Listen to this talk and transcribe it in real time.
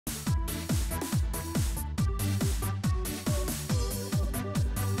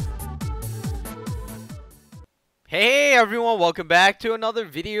Hey everyone, welcome back to another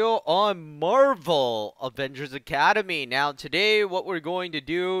video on Marvel Avengers Academy. Now today what we're going to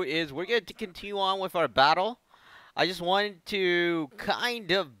do is we're going to continue on with our battle. I just wanted to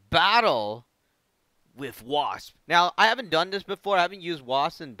kind of battle with Wasp. Now I haven't done this before, I haven't used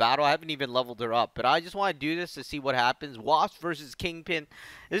Wasp in battle, I haven't even leveled her up. But I just want to do this to see what happens. Wasp versus Kingpin.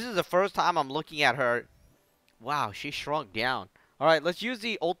 This is the first time I'm looking at her. Wow, she shrunk down. Alright, let's use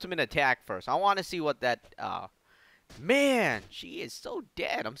the ultimate attack first. I want to see what that man, she is so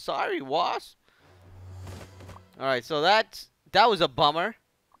dead. I'm sorry, Wasp. Alright, so that was a bummer.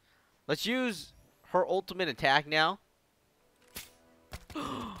 Let's use her ultimate attack now.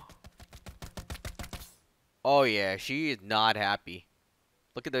 Oh yeah, she is not happy.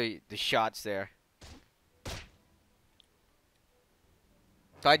 Look at the shots there.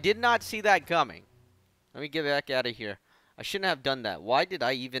 So I did not see that coming. Let me get back out of here. I shouldn't have done that. Why did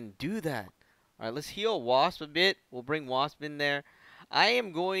I even do that? Alright, let's heal Wasp a bit. We'll bring Wasp in there. I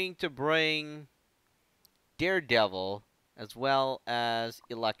am going to bring Daredevil as well as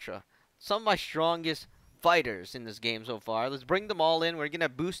Elektra. Some of my strongest fighters in this game so far. Let's bring them all in. We're going to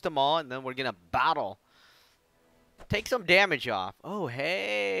boost them all, and then we're going to battle. Take some damage off. Oh,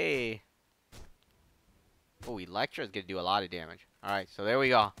 hey. Oh, Elektra is going to do a lot of damage. Alright, so there we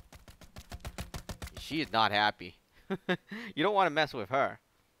go. She is not happy. You don't want to mess with her.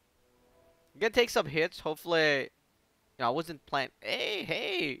 I'm gonna take some hits. Hopefully, I wasn't planning.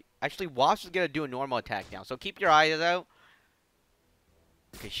 Hey. Actually, Wasp is gonna do a normal attack now. So keep your eyes out.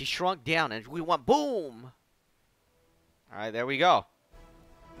 Okay, she shrunk down, and we want boom. All right, there we go.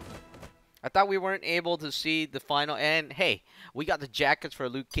 I thought we weren't able to see the final, and hey, we got the jackets for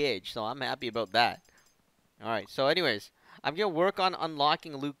Luke Cage, so I'm happy about that. All right. So, anyways, I'm gonna work on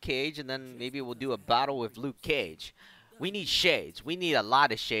unlocking Luke Cage, and then maybe we'll do a battle with Luke Cage. We need shades. We need a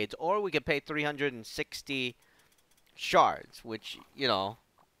lot of shades. Or we could pay 360 shards. Which,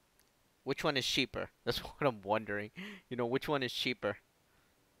 which one is cheaper? That's what I'm wondering. Which one is cheaper?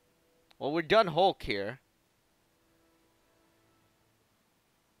 Well, we're done Hulk here.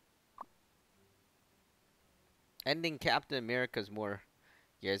 Ending Captain America is more...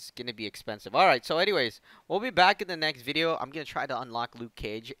 Yeah, it's going to be expensive. Alright, so anyways, we'll be back in the next video. I'm going to try to unlock Luke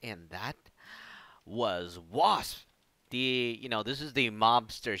Cage. And that was Wasp. This is the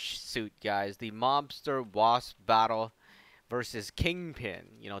Mobster suit, guys. The Mobster Wasp battle versus Kingpin.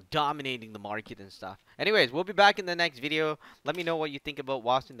 Dominating the market and stuff. Anyways, we'll be back in the next video. Let me know what you think about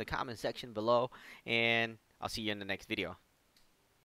Wasp in the comment section below. And I'll see you in the next video.